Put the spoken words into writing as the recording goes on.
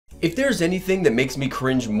If there's anything that makes me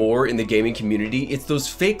cringe more in the gaming community, it's those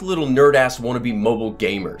fake little nerd-ass wannabe mobile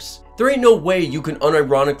gamers. There ain't no way you can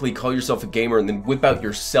unironically call yourself a gamer and then whip out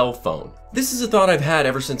your cell phone. This is a thought I've had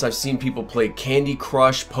ever since I've seen people play Candy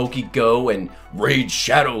Crush, Pokego, and Raid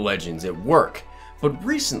Shadow Legends at work. But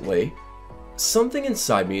recently, something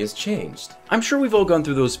inside me has changed. I'm sure we've all gone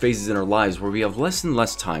through those phases in our lives where we have less and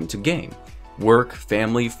less time to game. Work,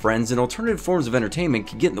 family, friends, and alternative forms of entertainment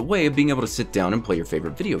can get in the way of being able to sit down and play your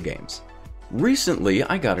favorite video games. Recently,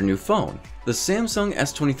 I got a new phone, the Samsung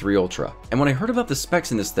S23 Ultra, and when I heard about the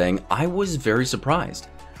specs in this thing, I was very surprised.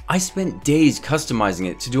 I spent days customizing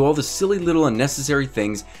it to do all the silly little unnecessary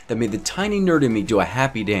things that made the tiny nerd in me do a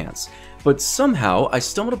happy dance, but somehow I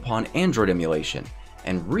stumbled upon Android emulation,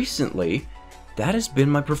 and recently, that has been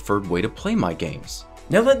my preferred way to play my games.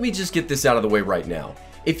 Now let me just get this out of the way right now.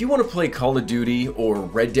 If you want to play Call of Duty or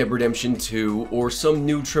Red Dead Redemption 2 or some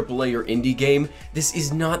new AAA or indie game, this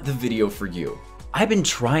is not the video for you. I've been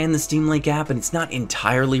trying the Steam Link app and it's not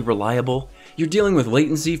entirely reliable. You're dealing with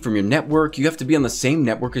latency from your network, you have to be on the same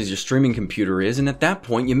network as your streaming computer is, and at that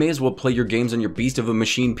point you may as well play your games on your beast of a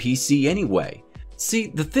machine PC anyway. See,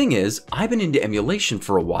 the thing is, I've been into emulation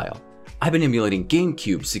for a while. I've been emulating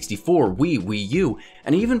GameCube, 64, Wii U,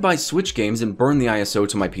 and I even buy Switch games and burn the ISO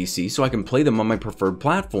to my PC so I can play them on my preferred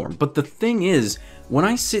platform. But the thing is, when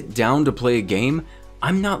I sit down to play a game,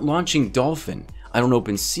 I'm not launching Dolphin. I don't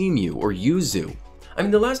open Cemu or Yuzu. I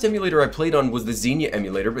mean, the last emulator I played on was the Xenia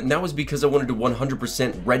emulator, but that was because I wanted to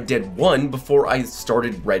 100% Red Dead 1 before I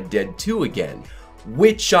started Red Dead 2 again.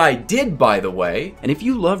 Which I did, by the way. And if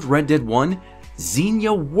you loved Red Dead 1,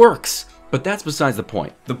 Xenia works. But that's besides the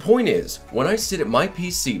point. The point is, when I sit at my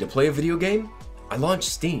PC to play a video game, I launch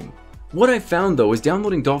Steam. What I found though is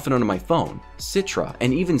downloading Dolphin onto my phone, Citra,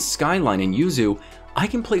 and even Skyline and Yuzu, I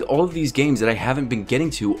can play all of these games that I haven't been getting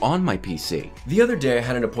to on my PC. The other day I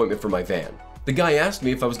had an appointment for my van. The guy asked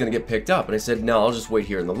me if I was going to get picked up and I said, no, I'll just wait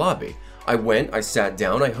here in the lobby. I went, I sat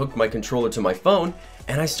down, I hooked my controller to my phone,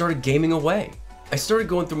 and I started gaming away. I started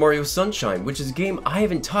going through Mario Sunshine, which is a game I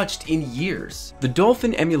haven't touched in years. The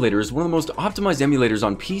Dolphin emulator is one of the most optimized emulators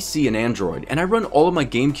on PC and Android, and I run all of my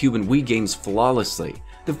GameCube and Wii games flawlessly.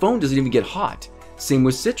 The phone doesn't even get hot. Same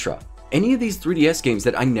with Citra. Any of these 3DS games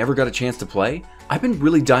that I never got a chance to play, I've been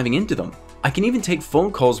really diving into them. I can even take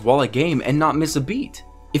phone calls while I game and not miss a beat.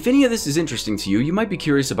 If any of this is interesting to you, you might be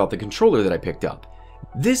curious about the controller that I picked up.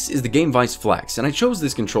 This is the GameVice Flex, and I chose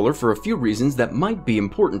this controller for a few reasons that might be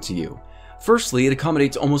important to you. Firstly, it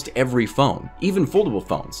accommodates almost every phone, even foldable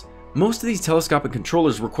phones. Most of these telescopic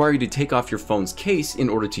controllers require you to take off your phone's case in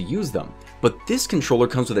order to use them, but this controller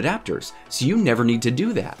comes with adapters, so you never need to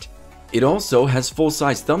do that. It also has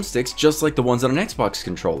full-size thumbsticks just like the ones on an Xbox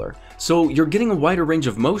controller, so you're getting a wider range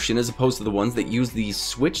of motion as opposed to the ones that use these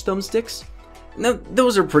Switch thumbsticks. Now,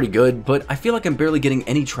 those are pretty good, but I feel like I'm barely getting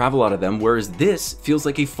any travel out of them, whereas this feels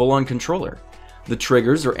like a full-on controller. The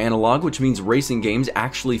triggers are analog, which means racing games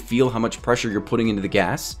actually feel how much pressure you're putting into the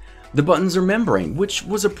gas. The buttons are membrane, which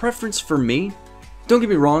was a preference for me. Don't get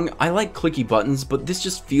me wrong, I like clicky buttons, but this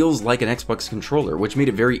just feels like an Xbox controller, which made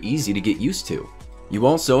it very easy to get used to. You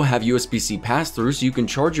also have USB-C pass-through so you can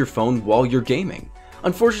charge your phone while you're gaming.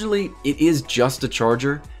 Unfortunately, it is just a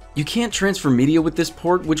charger. You can't transfer media with this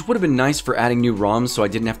port, which would have been nice for adding new ROMs so I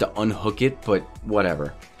didn't have to unhook it, but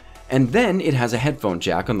whatever. And then it has a headphone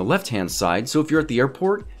jack on the left-hand side, so if you're at the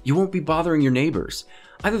airport, you won't be bothering your neighbors.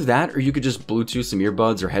 Either that, or you could just Bluetooth some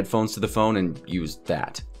earbuds or headphones to the phone and use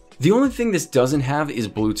that. The only thing this doesn't have is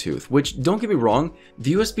Bluetooth, which, don't get me wrong,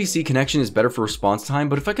 the USB-C connection is better for response time,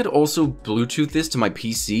 but if I could also Bluetooth this to my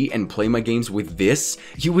PC and play my games with this,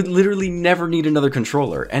 you would literally never need another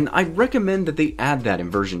controller, and I'd recommend that they add that in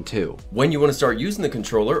version 2. When you want to start using the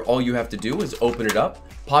controller, all you have to do is open it up,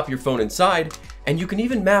 pop your phone inside, and you can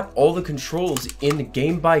even map all the controls in a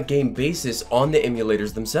game-by-game basis on the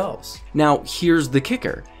emulators themselves. Now, here's the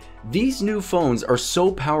kicker. These new phones are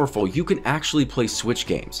so powerful you can actually play Switch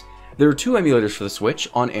games. There are 2 emulators for the Switch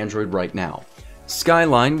on Android right now.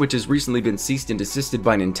 Skyline, which has recently been ceased and desisted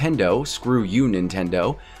by Nintendo, screw you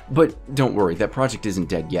Nintendo, but don't worry, that project isn't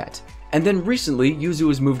dead yet. And then recently, Yuzu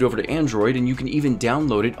has moved over to Android and you can even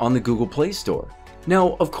download it on the Google Play Store.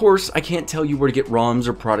 Now, of course, I can't tell you where to get ROMs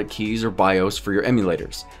or product keys or BIOS for your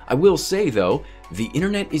emulators. I will say though, the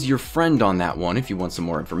internet is your friend on that one if you want some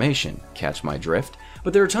more information. Catch my drift?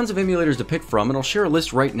 But there are tons of emulators to pick from, and I'll share a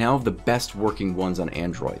list right now of the best working ones on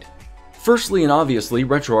Android. Firstly and obviously,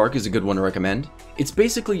 RetroArch is a good one to recommend. It's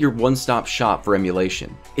basically your one-stop shop for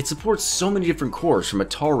emulation. It supports so many different cores from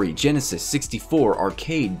Atari, Genesis, 64,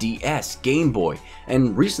 Arcade, DS, Game Boy,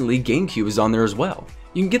 and recently GameCube is on there as well.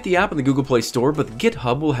 You can get the app on the Google Play Store, but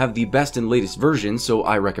GitHub will have the best and latest version, so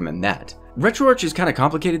I recommend that. RetroArch is kind of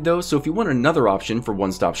complicated though, so if you want another option for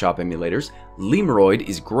one-stop shop emulators, Lemoroid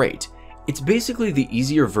is great. It's basically the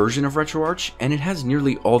easier version of RetroArch, and it has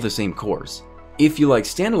nearly all the same cores. If you like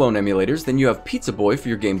standalone emulators, then you have Pizza Boy for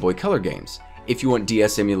your Game Boy Color games. If you want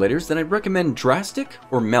DS emulators, then I'd recommend Drastic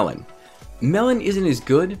or Melon. Melon isn't as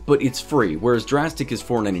good, but it's free, whereas Drastic is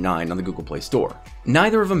 $4.99 on the Google Play Store.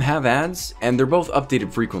 Neither of them have ads, and they're both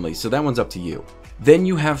updated frequently, so that one's up to you. Then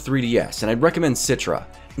you have 3DS, and I'd recommend Citra.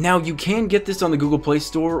 Now, you can get this on the Google Play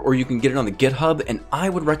Store, or you can get it on the GitHub, and I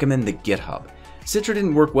would recommend the GitHub. Citra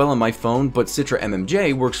didn't work well on my phone, but Citra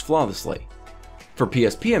MMJ works flawlessly. For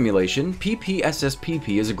PSP emulation,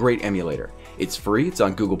 PPSSPP is a great emulator. It's free, it's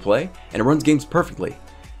on Google Play, and it runs games perfectly.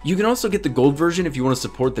 You can also get the gold version if you want to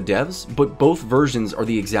support the devs, but both versions are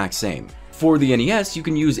the exact same. For the NES, you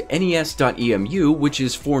can use nes.emu, which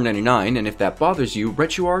is $4.99, and if that bothers you,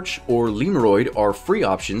 RetroArch or Lemoroid are free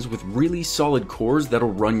options with really solid cores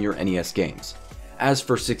that'll run your NES games. As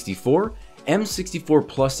for 64, M64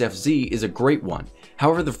 Plus FZ is a great one.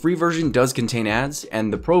 However, the free version does contain ads,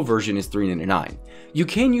 and the pro version is $3.99. You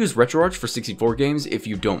can use RetroArch for 64 games if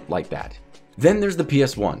you don't like that. Then there's the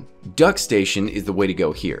PS1. DuckStation is the way to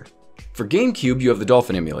go here. For GameCube, you have the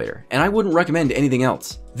Dolphin emulator, and I wouldn't recommend anything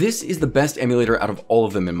else. This is the best emulator out of all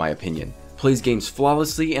of them in my opinion. Plays games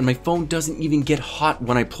flawlessly, and my phone doesn't even get hot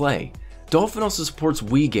when I play. Dolphin also supports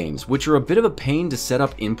Wii games, which are a bit of a pain to set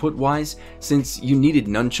up input-wise, since you needed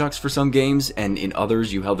nunchucks for some games, and in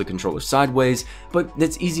others you held the controller sideways, but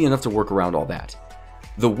that's easy enough to work around all that.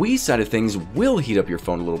 The Wii side of things will heat up your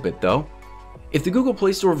phone a little bit though. If the Google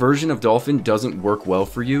Play Store version of Dolphin doesn't work well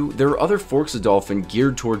for you, there are other forks of Dolphin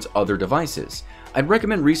geared towards other devices. I'd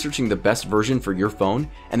recommend researching the best version for your phone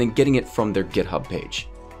and then getting it from their GitHub page.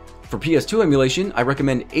 For PS2 emulation, I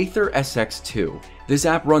recommend Aether SX2. This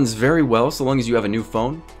app runs very well so long as you have a new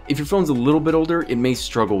phone. If your phone's a little bit older, it may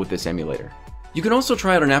struggle with this emulator. You can also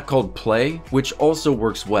try out an app called Play, which also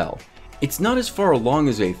works well. It's not as far along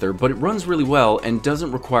as Aether, but it runs really well and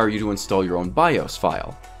doesn't require you to install your own BIOS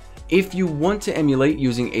file. If you want to emulate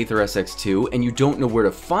using Aether SX2 and you don't know where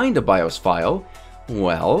to find a BIOS file,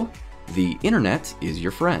 well, the internet is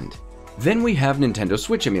your friend. Then we have Nintendo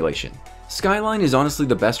Switch emulation. Skyline is honestly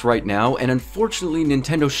the best right now, and unfortunately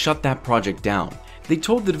Nintendo shut that project down. They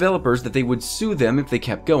told the developers that they would sue them if they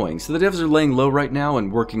kept going, so the devs are laying low right now and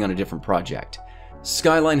working on a different project.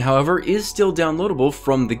 Skyline, however, is still downloadable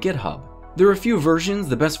from the GitHub. There are a few versions,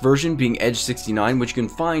 the best version being Edge 69, which you can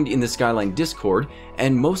find in the Skyline Discord,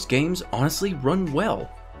 and most games honestly run well.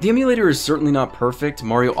 The emulator is certainly not perfect.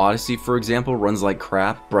 Mario Odyssey, for example, runs like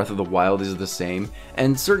crap, Breath of the Wild is the same,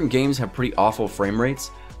 and certain games have pretty awful frame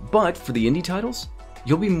rates, but for the indie titles,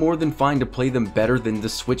 you'll be more than fine to play them better than the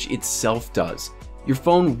Switch itself does. Your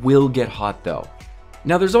phone will get hot though.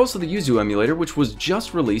 Now there's also the Yuzu emulator, which was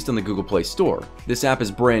just released on the Google Play Store. This app is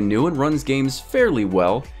brand new and runs games fairly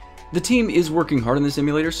well. The team is working hard on this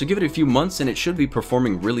emulator, so give it a few months and it should be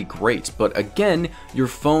performing really great, but again, your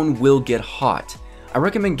phone will get hot. I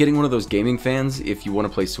recommend getting one of those gaming fans if you want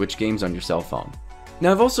to play Switch games on your cell phone.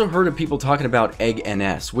 Now I've also heard of people talking about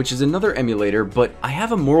EggNS, which is another emulator, but I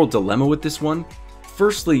have a moral dilemma with this one.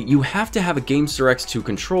 Firstly, you have to have a GameSir X2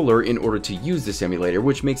 controller in order to use this emulator,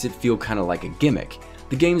 which makes it feel kind of like a gimmick.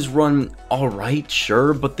 The games run alright,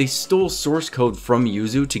 sure, but they stole source code from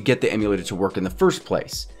Yuzu to get the emulator to work in the first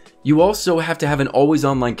place. You also have to have an always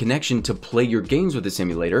online connection to play your games with this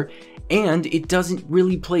emulator, and it doesn't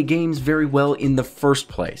really play games very well in the first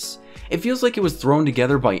place. It feels like it was thrown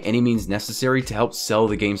together by any means necessary to help sell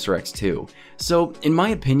the GameSir X2. So, in my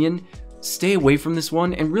opinion, stay away from this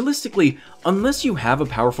one, and realistically, unless you have a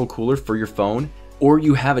powerful cooler for your phone, or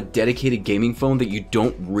you have a dedicated gaming phone that you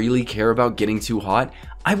don't really care about getting too hot,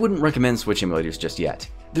 I wouldn't recommend Switch emulators just yet.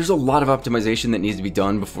 There's a lot of optimization that needs to be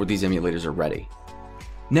done before these emulators are ready.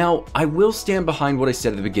 Now, I will stand behind what I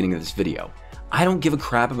said at the beginning of this video. I don't give a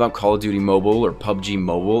crap about Call of Duty Mobile or PUBG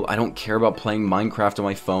Mobile, I don't care about playing Minecraft on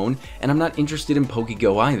my phone, and I'm not interested in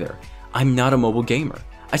PokéGo either. I'm not a mobile gamer.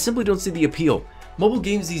 I simply don't see the appeal. Mobile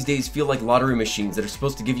games these days feel like lottery machines that are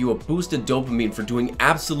supposed to give you a boost of dopamine for doing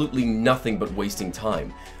absolutely nothing but wasting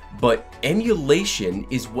time. But emulation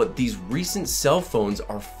is what these recent cell phones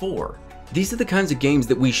are for. These are the kinds of games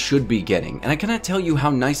that we should be getting, and I cannot tell you how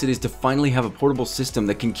nice it is to finally have a portable system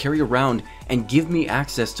that can carry around and give me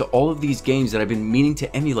access to all of these games that I've been meaning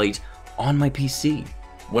to emulate on my PC.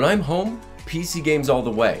 When I'm home, PC games all the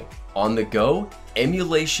way. On the go,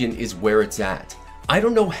 emulation is where it's at. I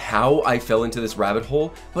don't know how I fell into this rabbit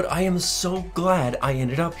hole, but I am so glad I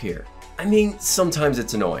ended up here. I mean, sometimes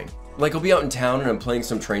it's annoying. Like, I'll be out in town and I'm playing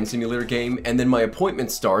some train simulator game, and then my appointment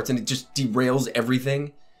starts and it just derails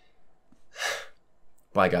everything.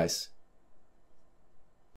 Bye, guys.